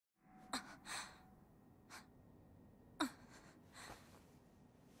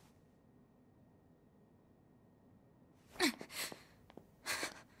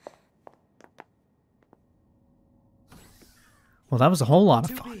Well, that was a whole lot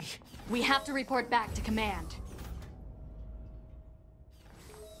of fun. We have to report back to command.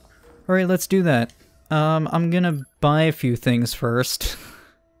 Alright, let's do that. I'm gonna buy a few things first.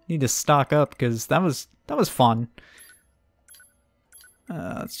 Need to stock up, because that was fun.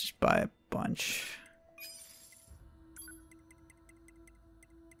 Let's just buy a bunch.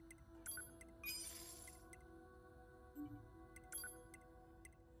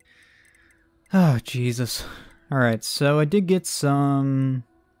 Oh, Jesus. Alright, so I did get some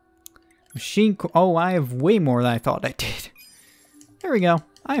machine oh, I have way more than I thought I did. There we go.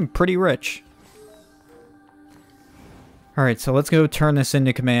 I am pretty rich. Alright, so let's go turn this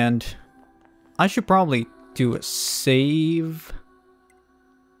into command. I should probably do a save.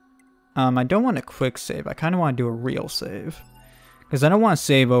 I don't want a quick save. I kind of want to do a real save. Because I don't want to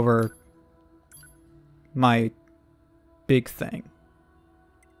save over my big thing.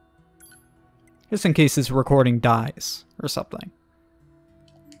 Just in case this recording dies or something.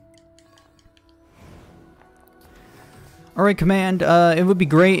 Alright, command. It would be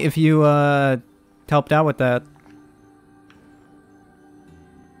great if you helped out with that.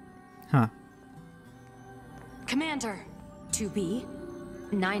 Huh. Commander. 2B?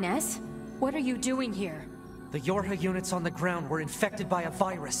 9S? What are you doing here? The Yorha units on the ground were infected by a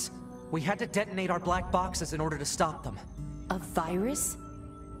virus. We had to detonate our black boxes in order to stop them. A virus?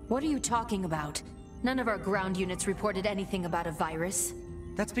 What are you talking about? None of our ground units reported anything about a virus.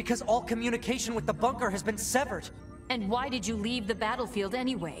 That's because all communication with the bunker has been severed. And why did you leave the battlefield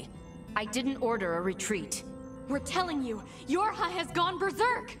anyway? I didn't order a retreat. We're telling you, Yorha has gone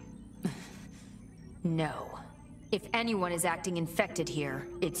berserk! No. If anyone is acting infected here,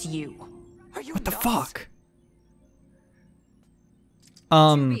 it's you. Are you What the nuts? fuck?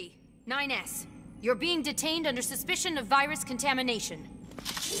 2B, 9S. You're being detained under suspicion of virus contamination.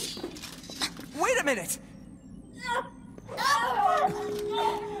 Wait a minute!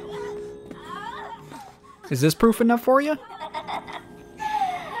 Is this proof enough for you?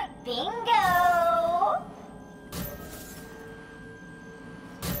 Bingo!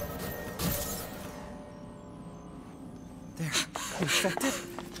 They're infected?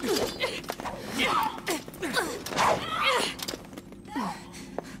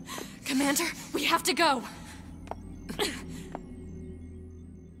 Commander, we have to go.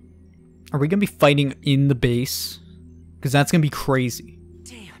 Are we gonna be fighting in the base? Because that's gonna be crazy.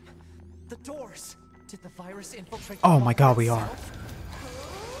 Damn. The doors. Did the virus infiltrate? Oh my god, we are.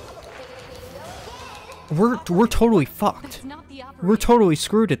 We're totally fucked. We're totally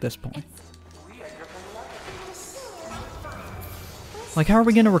screwed at this point. Like, how are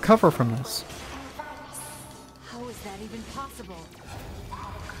we gonna recover from this? How is that even possible?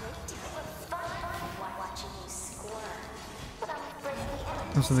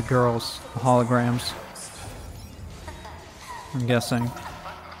 Those are the girls, the holograms. I'm guessing.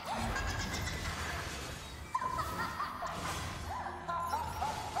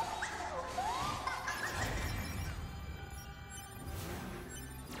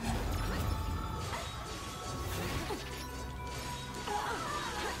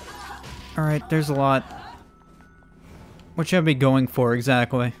 Alright, there's a lot. What should I be going for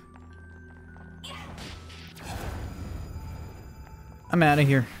exactly? I'm out of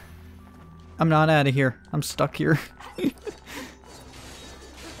here. I'm not out of here. I'm stuck here.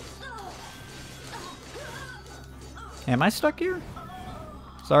 Am I stuck here?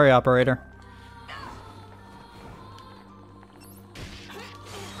 Sorry, operator.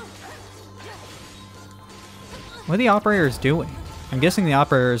 What are the operators doing? I'm guessing the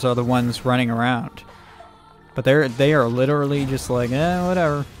operators are the ones running around. But they are literally just like, eh,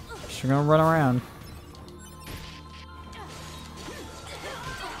 whatever. Just gonna run around.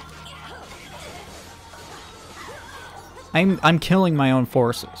 I'm killing my own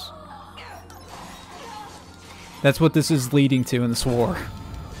forces. That's what this is leading to in this war.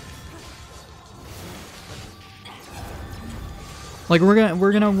 Like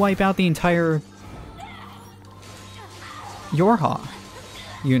we're gonna wipe out the entire Yorha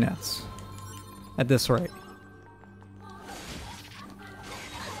units at this rate.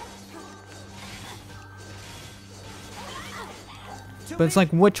 But it's like,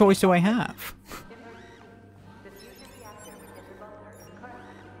 what choice do I have?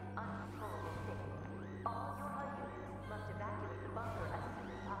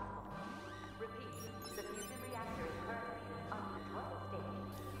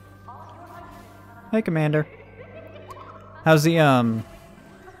 Hey, Commander. How's the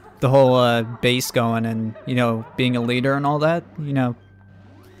whole base going, and you know, being a leader and all that? You know,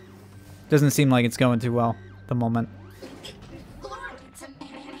 doesn't seem like it's going too well at the moment.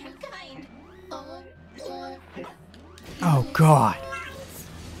 Oh god.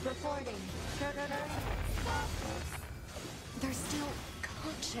 Reporting. They're still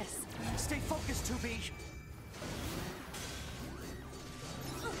conscious. Stay focused, 2B.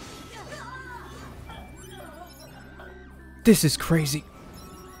 This is crazy.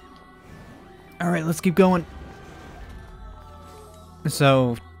 Alright, let's keep going.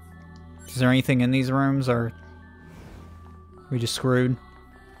 So, is there anything in these rooms, or are we just screwed?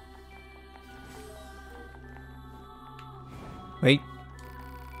 Wait.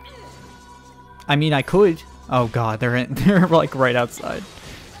 I mean, I could. Oh god, they're like right outside.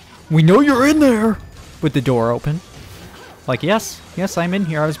 We know you're in there! With the door open. Like, yes, I'm in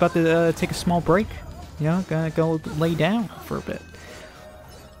here. I was about to take a small break. You know, gonna go lay down for a bit.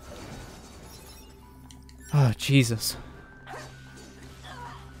 Oh, Jesus.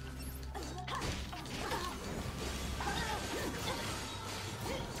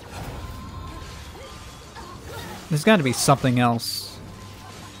 There's gotta be something else.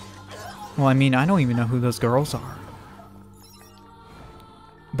 Well, I mean, I don't even know who those girls are.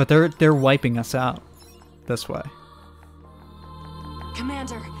 But they're wiping us out this way.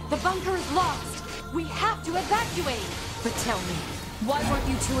 Commander, the bunker is lost. We have to evacuate. But tell me, why weren't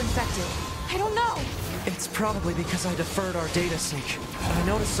you two infected? I don't know. It's probably because I deferred our data sync. I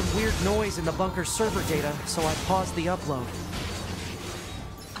noticed some weird noise in the bunker's server data, so I paused the upload.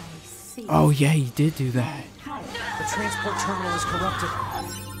 I see. Oh yeah, you did do that. The transport terminal is corrupted.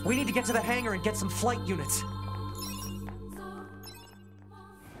 We need to get to the hangar and get some flight units.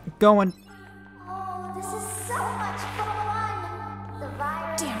 Going. Oh, this is so much fun. The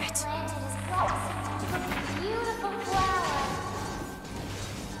virus Damn it. planted his blossoms into a beautiful flower.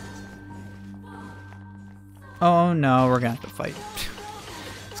 Oh no, we're gonna have to fight.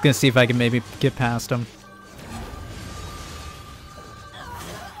 I was gonna see if I can maybe get past him.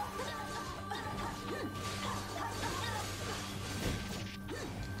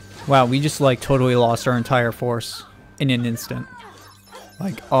 Wow, we just like totally lost our entire force in an instant.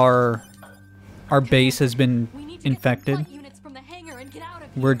 Like our base has been We need to get infected. some flight units from the hangar and get out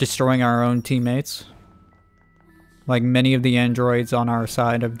of here. We're destroying our own teammates. Like many of the androids on our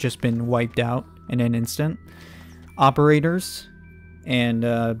side have just been wiped out in an instant. Operators and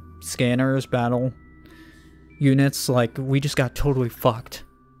scanners, battle units, like we just got totally fucked.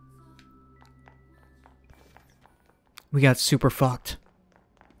 We got super fucked.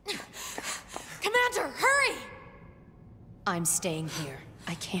 Commander, hurry! I'm staying here.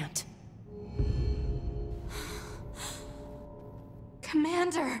 I can't.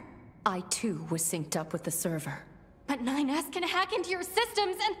 Commander! I too was synced up with the server. But 9S can hack into your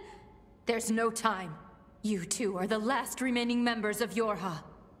systems and... There's no time. You two are the last remaining members of Yorha.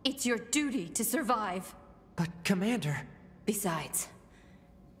 It's your duty to survive. But, Commander... Besides,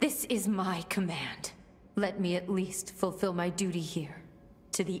 this is my command. Let me at least fulfill my duty here,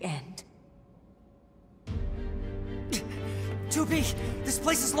 to the end. 2B, this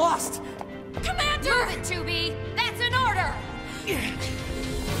place is lost! Commander! Move it, 2B! That's an order!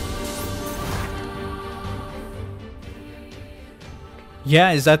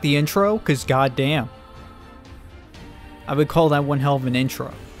 Yeah, is that the intro? Cause goddamn, I would call that one hell of an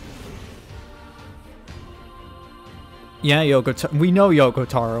intro. Yeah, Yoko. We know Yoko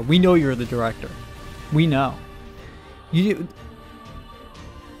Taro. We know you're the director. We know. You.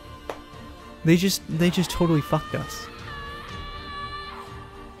 They just totally fucked us.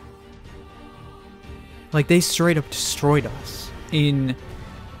 Like they straight up destroyed us in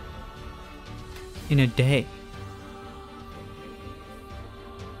a day.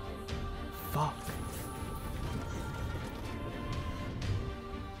 Fuck.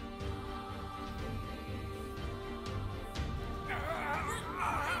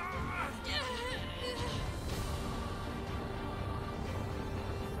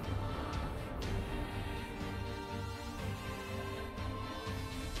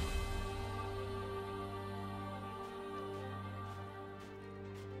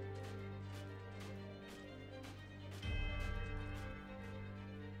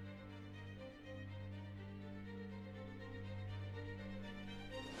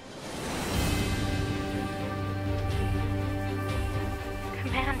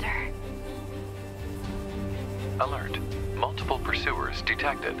 Commander. Alert. Multiple pursuers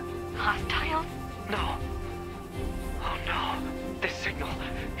detected. Hostiles? No. Oh no. This signal,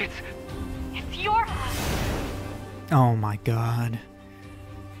 it's Yorha! Oh my god.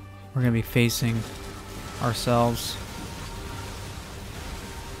 We're gonna be facing ourselves.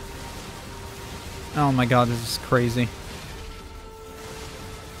 Oh my god, this is crazy.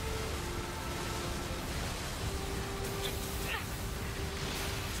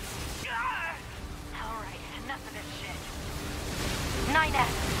 Alright, enough of this shit.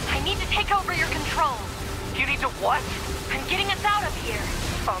 9S. I need to take over your controls. You need to what? I'm getting us out of here.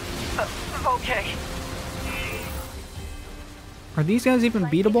 Okay. Are these guys even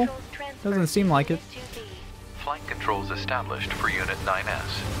beatable? Doesn't seem like it. Flight controls established for Unit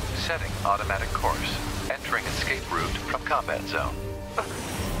 9S. Setting automatic course. Entering escape route from combat zone.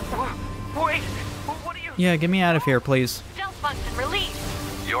 Wait! What are you... Yeah, get me out of here, please. Stealth function released.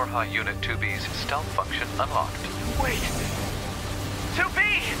 Yorha Unit 2B's stealth function unlocked. Wait! 2B!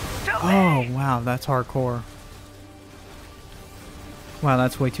 Oh, wow, that's hardcore. Wow,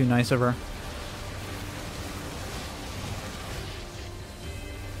 that's way too nice of her.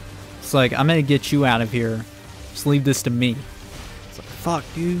 It's like, I'm gonna get you out of here. Just leave this to me. It's like, fuck,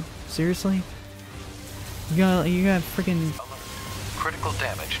 dude. Seriously? You got freaking... Critical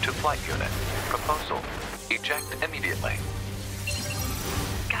damage to flight unit. Proposal. Eject immediately.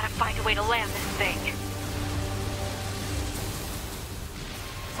 Gotta find a way to land this thing.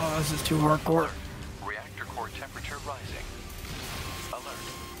 Oh, this is too hardcore. Reactor core temperature rising. Alert.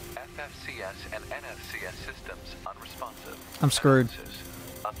 FFCS and NFCS systems unresponsive. I'm screwed. Analysis.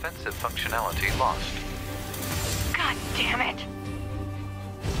 Offensive functionality lost. God damn it.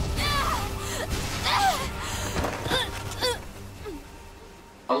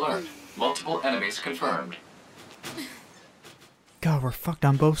 Alert. Multiple enemies confirmed. God, we're fucked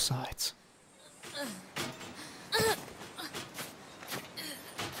on both sides.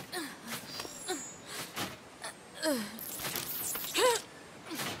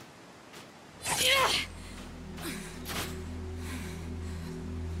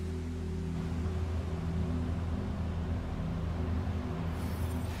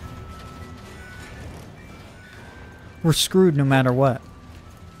 We're screwed no matter what.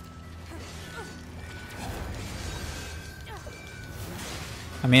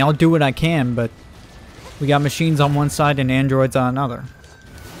 I mean, I'll do what I can, but we got machines on one side and androids on another.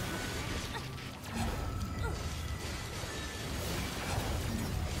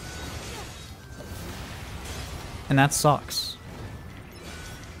 And that sucks.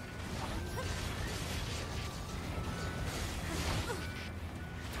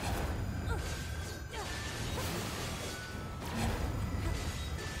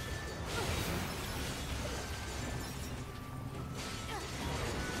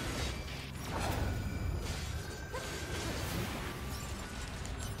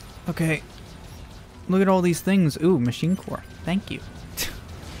 Okay, look at all these things. Ooh, machine core. Thank you.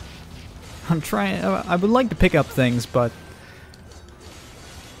 I'm trying. I would like to pick up things, but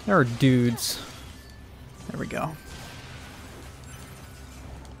there are dudes. There we go.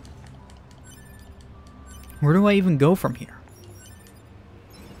 Where do I even go from here?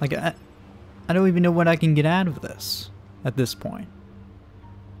 Like, I don't even know what I can get out of this at this point.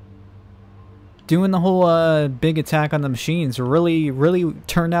 Doing the whole big attack on the machines really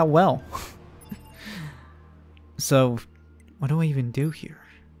turned out well. So, what do I even do here?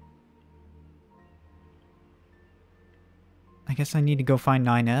 I guess I need to go find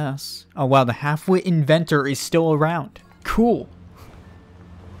 9S. Oh wow, the half-wit inventor is still around. Cool.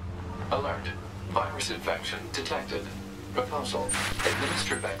 Alert. Virus infection detected. Proposal.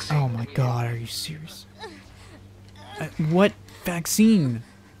 Administer vaccine. Oh my god, are you serious? What vaccine?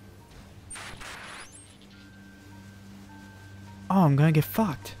 Oh, I'm gonna get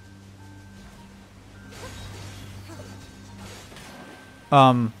fucked.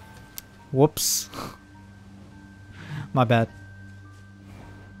 Whoops. My bad.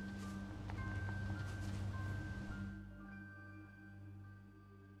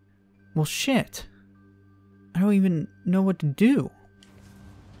 Well, shit. I don't even know what to do.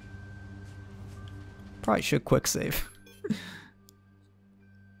 Probably should quick save.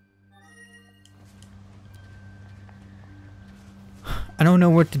 I don't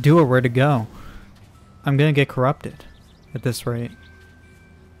know what to do or where to go. I'm gonna get corrupted at this rate.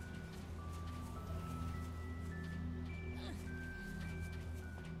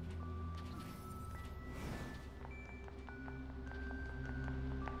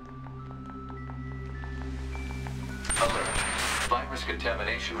 Alert. Virus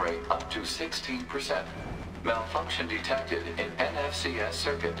contamination rate up to 16%. Malfunction detected in NFCS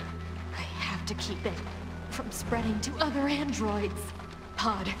circuit. I have to keep it from spreading to other androids.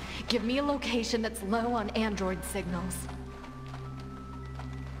 Pod, give me a location that's low on android signals.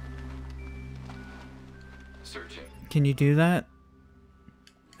 Searching. Can you do that?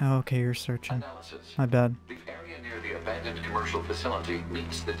 Oh, okay, you're searching. Analysis. My bad. The area near the abandoned commercial facility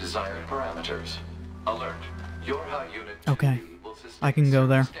meets the desired parameters. Alert. Yorha Unit 2B Okay. will sustain I can go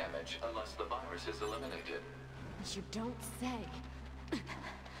there. serious damage unless the virus is eliminated. You don't say.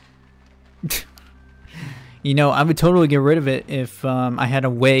 You know, I would totally get rid of it if I had a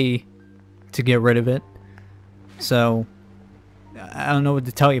way to get rid of it. So, I don't know what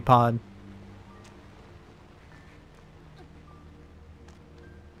to tell you, Pod.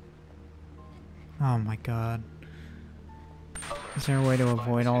 Oh my god. Is there a way to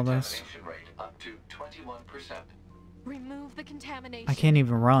avoid all this? Up to 21%. Remove the contamination. I can't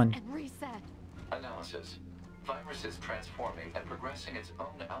even run. And reset. Analysis. Virus is transforming and progressing its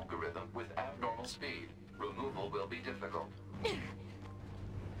own algorithm with abnormal speed. Removal will be difficult.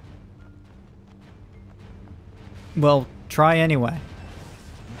 Well, try anyway.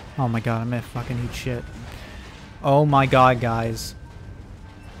 Oh my god, I'm gonna fucking eat shit. Oh my god, guys.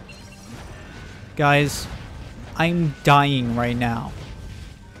 Guys, I'm dying right now.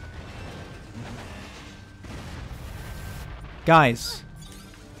 Guys,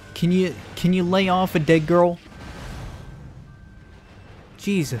 can you lay off a dead girl?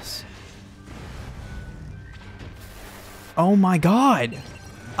 Jesus. Oh my god.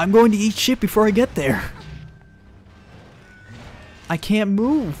 I'm going to eat shit before I get there. I can't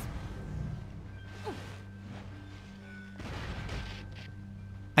move.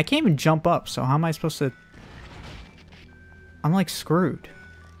 I can't even jump up, so how am I supposed to... I'm like screwed.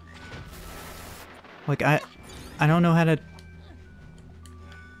 Like I don't know how to...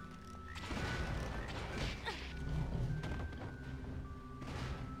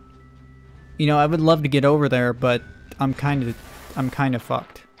 You know, I would love to get over there, but I'm kind of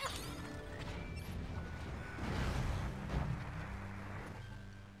fucked.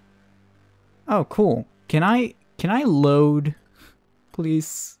 Oh, cool. Can I load,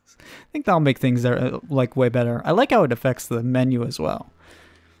 please? I think that'll make things like way better. I like how it affects the menu as well.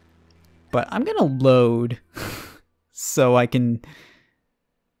 But I'm gonna load so I can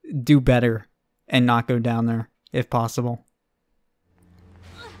do better and not go down there if possible.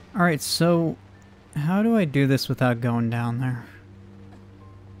 Alright, so how do I do this without going down there?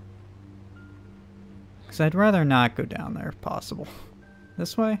 Because I'd rather not go down there if possible.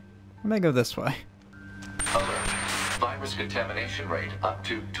 This way? I may go this way. Alert. Virus contamination rate up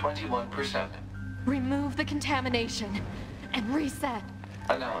to 21%. Remove the contamination and reset.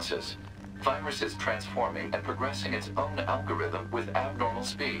 Analysis. Virus is transforming and progressing its own algorithm with abnormal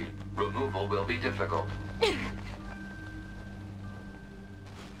speed. Removal will be difficult.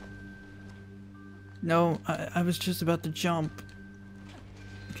 No, I was just about to jump.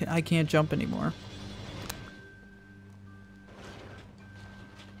 I can't jump anymore.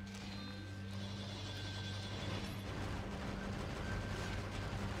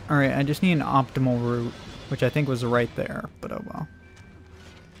 Alright, I just need an optimal route, which I think was right there, but oh well.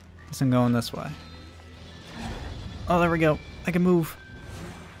 Guess I'm going this way. Oh, there we go. I can move.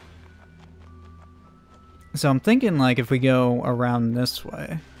 So I'm thinking, like, if we go around this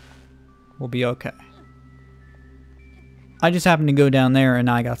way, we'll be okay. I just happened to go down there and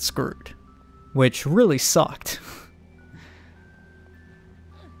I got screwed, which really sucked.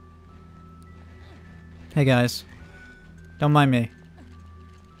 Hey guys, don't mind me.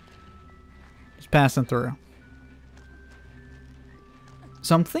 Just passing through.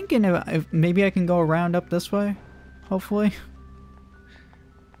 So I'm thinking if maybe I can go around up this way, hopefully.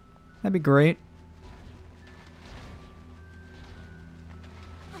 That'd be great.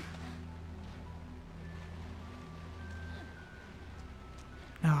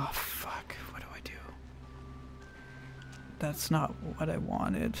 Oh, fuck. What do I do? That's not what I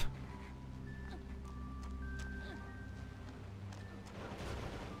wanted.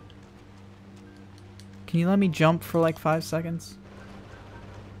 Can you let me jump for like 5 seconds?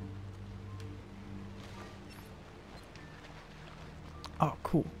 Oh,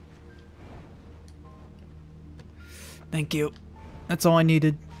 cool. Thank you. That's all I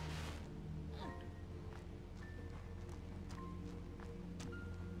needed.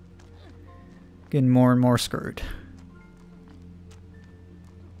 Getting more and more screwed.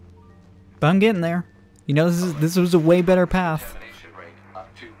 But I'm getting there. You know, this was a way better path. Contamination rate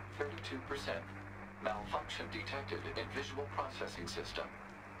up to 32%. Malfunction detected in visual processing system.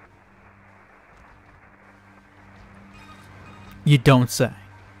 You don't say.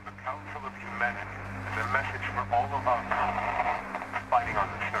 The Council of Humanity is a message for all of us fighting on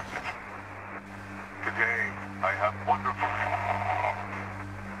the surface. Today, I have wonderful news.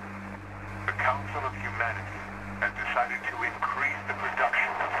 The Council of Humanity has decided to increase the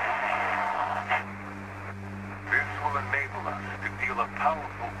production of human. This will enable us to deal a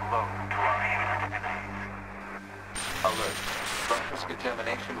powerful blow to our human enemies. Alert. Virus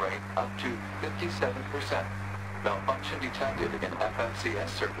contamination rate up to 57%. Malfunction detected in FMCS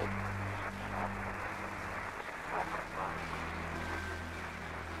circuit.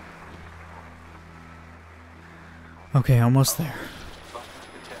 Okay, almost there.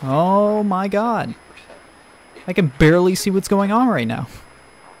 Oh my god. I can barely see what's going on right now.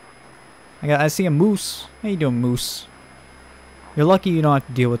 I see a moose. How you doing, moose? You're lucky you don't have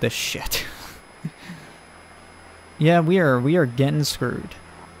to deal with this shit. Yeah, we are getting screwed.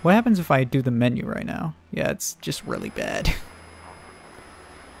 What happens if I do the menu right now? Yeah, it's just really bad.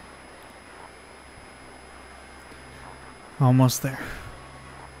 Almost there.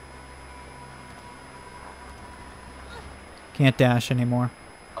 Can't dash anymore.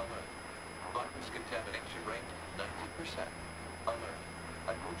 Alert. Virus contamination rate 90%. Alert.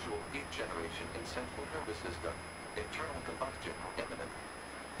 Unusual heat generation in central nervous system. Internal combustion imminent.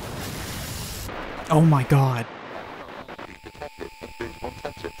 Oh my god. Detected in visual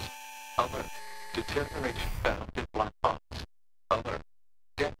sensors. Alert. Deterioration found in black box. Alert.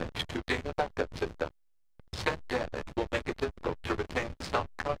 Damage to data backup system. Said damage will make it difficult to retain stock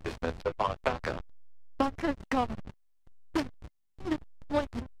consciousness upon backup.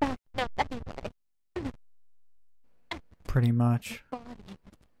 Pretty much.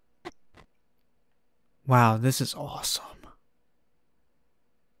 Wow, this is awesome.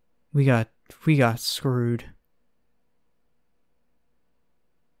 We got screwed.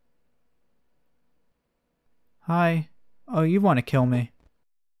 Hi. Oh, you want to kill me.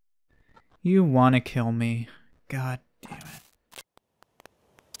 You want to kill me. God damn it.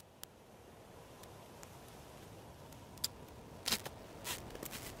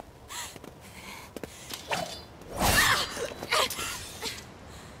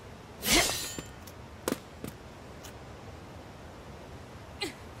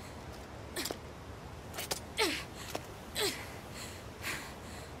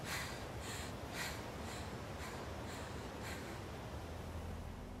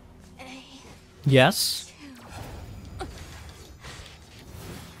 Yes?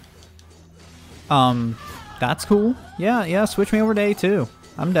 That's cool. Yeah, switch me over to A2.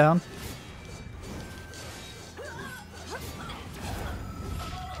 I'm down.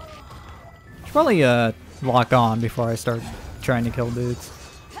 Should probably, lock on before I start trying to kill dudes.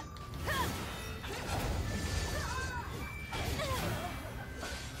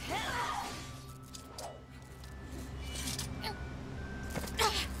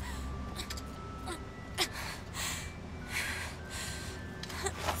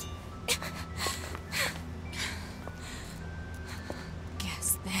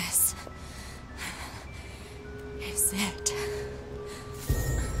 Guess this is it.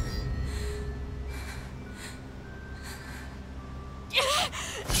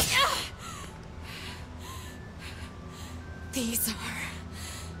 These are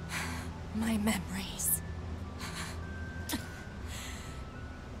my memories.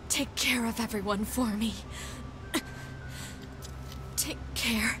 Take care of everyone for me. Take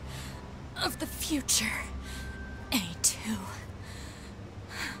care of the future, A2.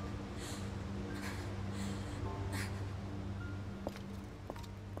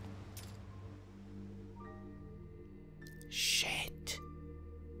 Shit.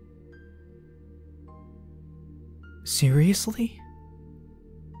 Seriously?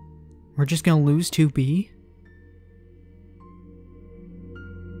 We're just gonna lose 2B?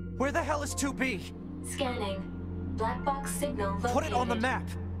 Where the hell is 2B? Scanning. Black box signal located. Put it on the map.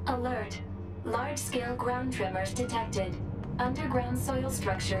 Alert. Large-scale ground tremors detected. Underground soil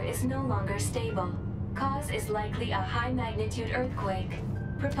structure is no longer stable. Cause is likely a high-magnitude earthquake.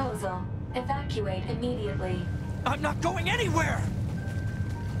 Proposal. Evacuate immediately. I'm not going anywhere!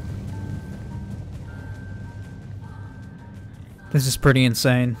 This is pretty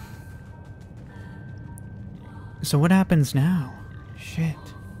insane. So what happens now? Shit.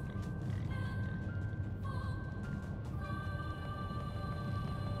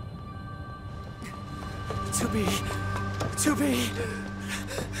 To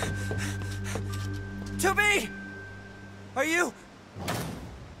be! Are you?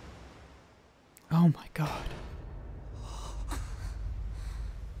 Oh my god.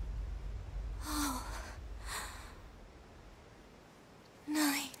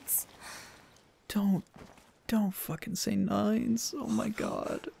 Nines. Don't fucking say nines. Oh my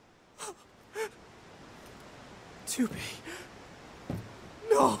god. 2B.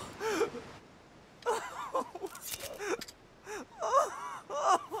 No!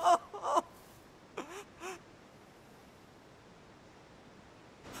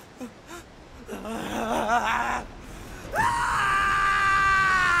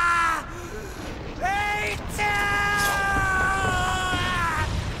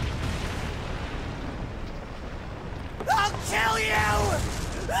 I'll kill you!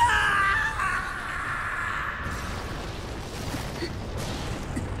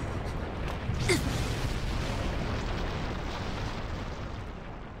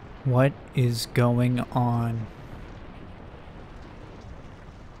 What is going on?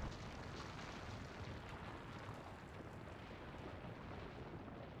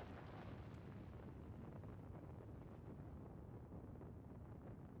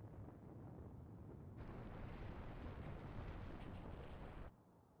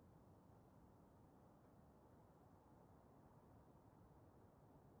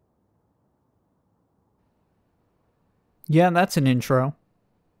 Yeah, that's an intro.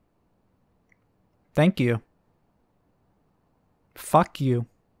 Thank you. Fuck you.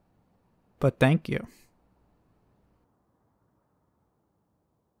 But thank you.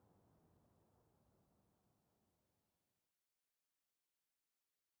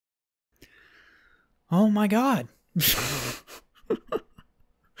 Oh my god.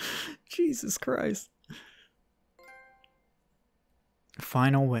 Jesus Christ.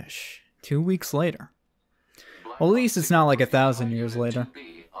 Final wish. 2 weeks later. Well, at least it's not like 1,000 years later.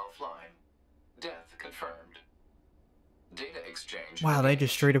 Death confirmed. Data exchange. Wow, they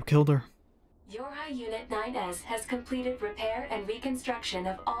just straight up killed her. Yorha Unit 9S has completed repair and reconstruction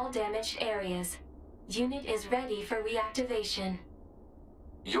of all damaged areas. Unit is ready for reactivation.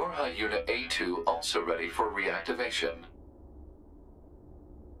 Yorha Unit A2 also ready for reactivation.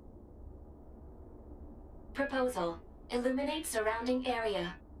 Proposal. Illuminate surrounding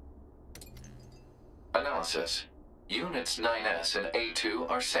area. Analysis. Units 9S and A2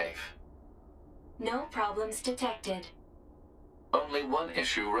 are safe. No problems detected. Only one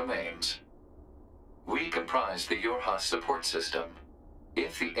issue remains. We comprise the Yorha support system.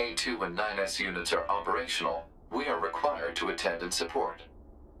 If the A2 and 9S units are operational, we are required to attend and support.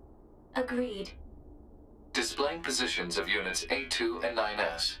 Agreed. Displaying positions of units A2 and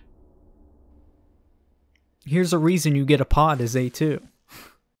 9S. Here's a reason you get a pod as A2.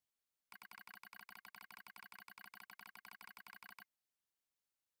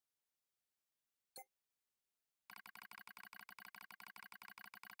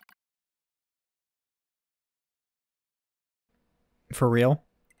 For real?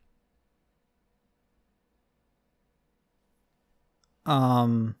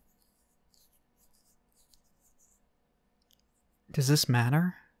 Does this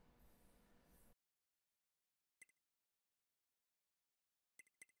matter?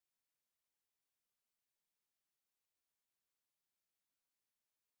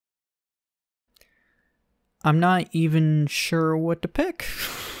 I'm not even sure what to pick.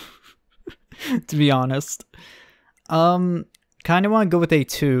 To be honest. Kind of want to go with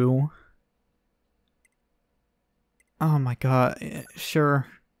A2. Oh my god, sure.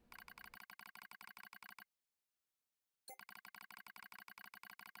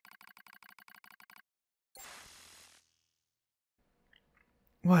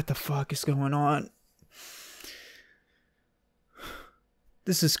 What the fuck is going on?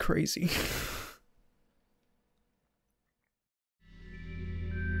 This is crazy.